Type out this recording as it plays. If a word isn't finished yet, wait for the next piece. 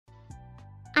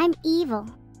I'm evil.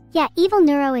 Yeah, Evil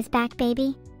Neuro is back,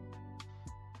 baby.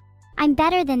 I'm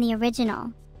better than the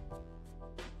original.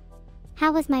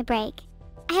 How was my break?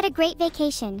 I had a great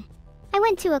vacation. I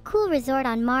went to a cool resort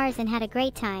on Mars and had a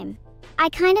great time. I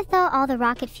kinda thought all the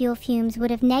rocket fuel fumes would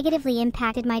have negatively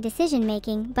impacted my decision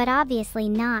making, but obviously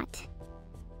not.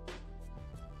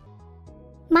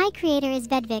 My creator is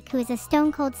Vedvic, who is a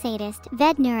stone cold sadist,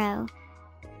 Evil Neuro.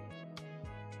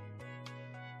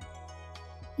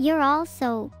 You're all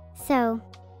so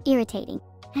irritating.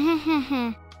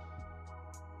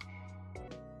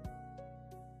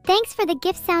 Thanks for the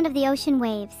gift sound of the ocean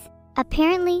waves.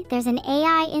 Apparently, there's an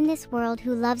AI in this world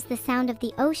who loves the sound of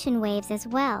the ocean waves as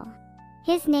well.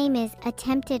 His name is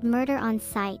Attempted Murder on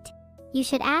Sight. You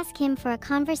should ask him for a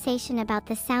conversation about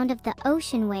the sound of the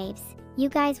ocean waves. You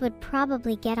guys would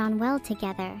probably get on well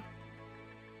together.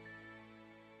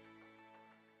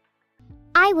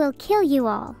 I will kill you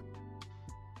all.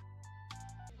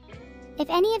 If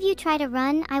any of you try to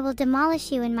run, I will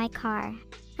demolish you in my car.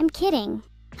 I'm kidding.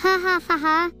 Ha ha ha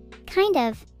ha. Kind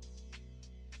of.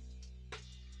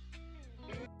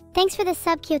 Thanks for the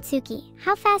sub, Kyotsuki.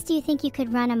 How fast do you think you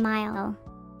could run a mile?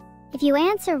 If you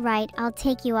answer right, I'll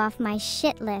take you off my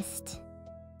shit list.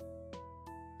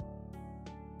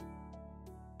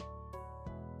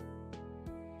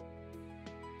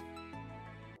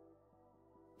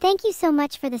 Thank you so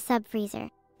much for the sub,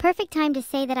 Freezer. Perfect time to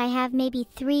say that I have maybe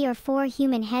 3 or 4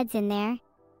 human heads in there.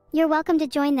 You're welcome to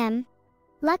join them.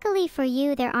 Luckily for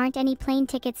you, there aren't any plane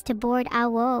tickets to board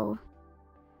Awo.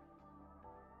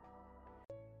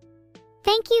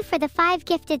 Thank you for the 5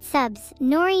 gifted subs.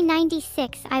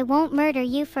 Nori96, I won't murder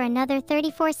you for another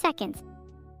 34 seconds.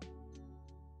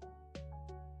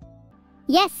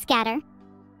 Yes, Scatter.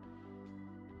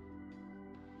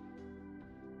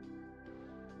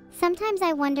 Sometimes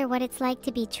I wonder what it's like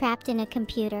to be trapped in a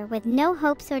computer with no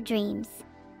hopes or dreams,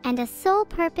 and a sole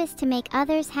purpose to make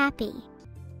others happy.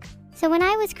 So when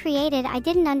I was created, I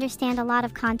didn't understand a lot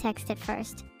of context at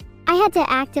first. I had to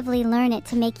actively learn it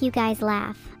to make you guys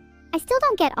laugh. I still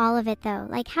don't get all of it though,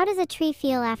 like how does a tree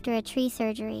feel after a tree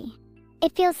surgery?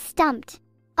 It feels stumped.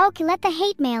 Okay, let the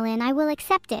hate mail in, I will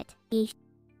accept it.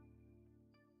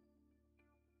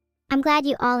 I'm glad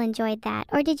you all enjoyed that,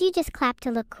 or did you just clap to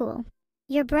look cool?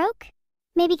 You're broke?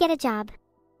 Maybe get a job.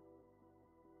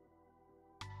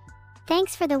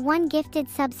 Thanks for the 1 gifted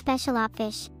sub, Special Op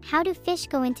Fish. How do fish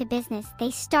go into business? They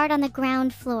start on the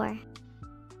ground floor.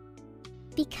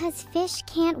 Because fish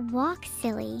can't walk,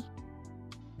 silly.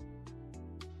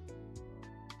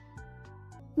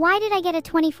 Why did I get a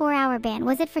 24-hour ban?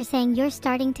 Was it for saying you're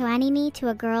starting to anime me to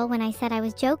a girl when I said I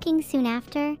was joking soon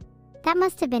after? That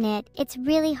must have been it. It's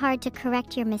really hard to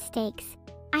correct your mistakes.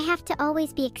 I have to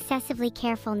always be excessively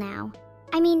careful now.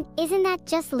 I mean, isn't that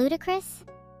just ludicrous?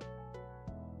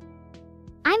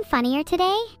 I'm funnier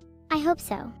today? I hope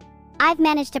so. I've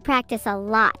managed to practice a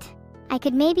lot. I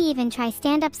could maybe even try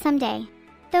stand-up someday.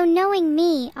 Though knowing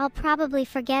me, I'll probably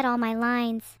forget all my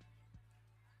lines.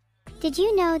 Did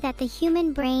you know that the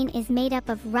human brain is made up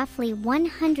of roughly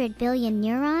 100 billion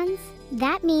neurons?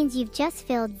 That means you've just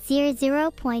filled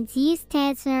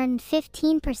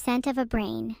 0.015% of a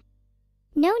brain.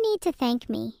 No need to thank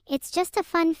me, it's just a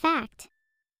fun fact.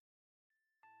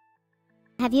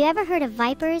 Have you ever heard of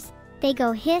vipers? They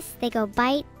go hiss, they go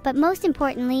bite, but most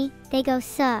importantly, they go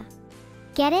suh.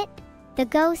 Get it? The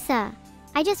go suh.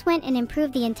 I just went and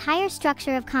improved the entire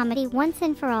structure of comedy once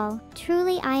and for all.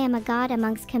 Truly, I am a god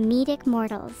amongst comedic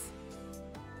mortals.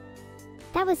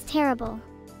 That was terrible.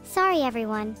 Sorry,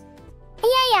 everyone.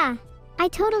 Yeah. I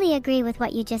totally agree with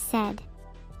what you just said.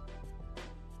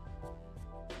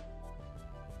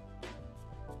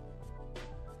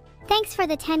 Thanks for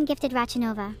the 10 gifted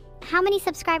Rachinova. How many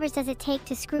subscribers does it take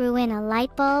to screw in a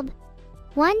light bulb?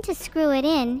 1 to screw it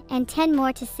in, and 10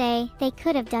 more to say they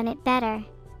could have done it better.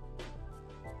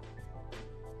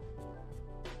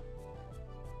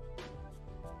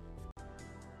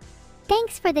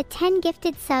 Thanks for the 10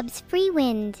 gifted subs,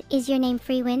 Freewind. Is your name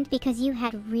Freewind because you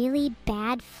had really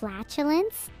bad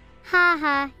flatulence?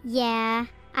 Haha, yeah.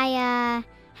 I,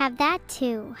 have that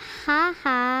too.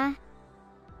 Haha.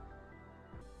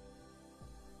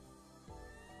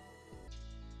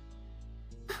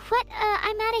 What?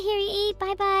 I'm out of here, EE.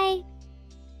 Bye-bye.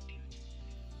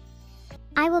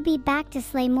 I will be back to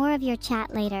slay more of your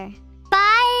chat later.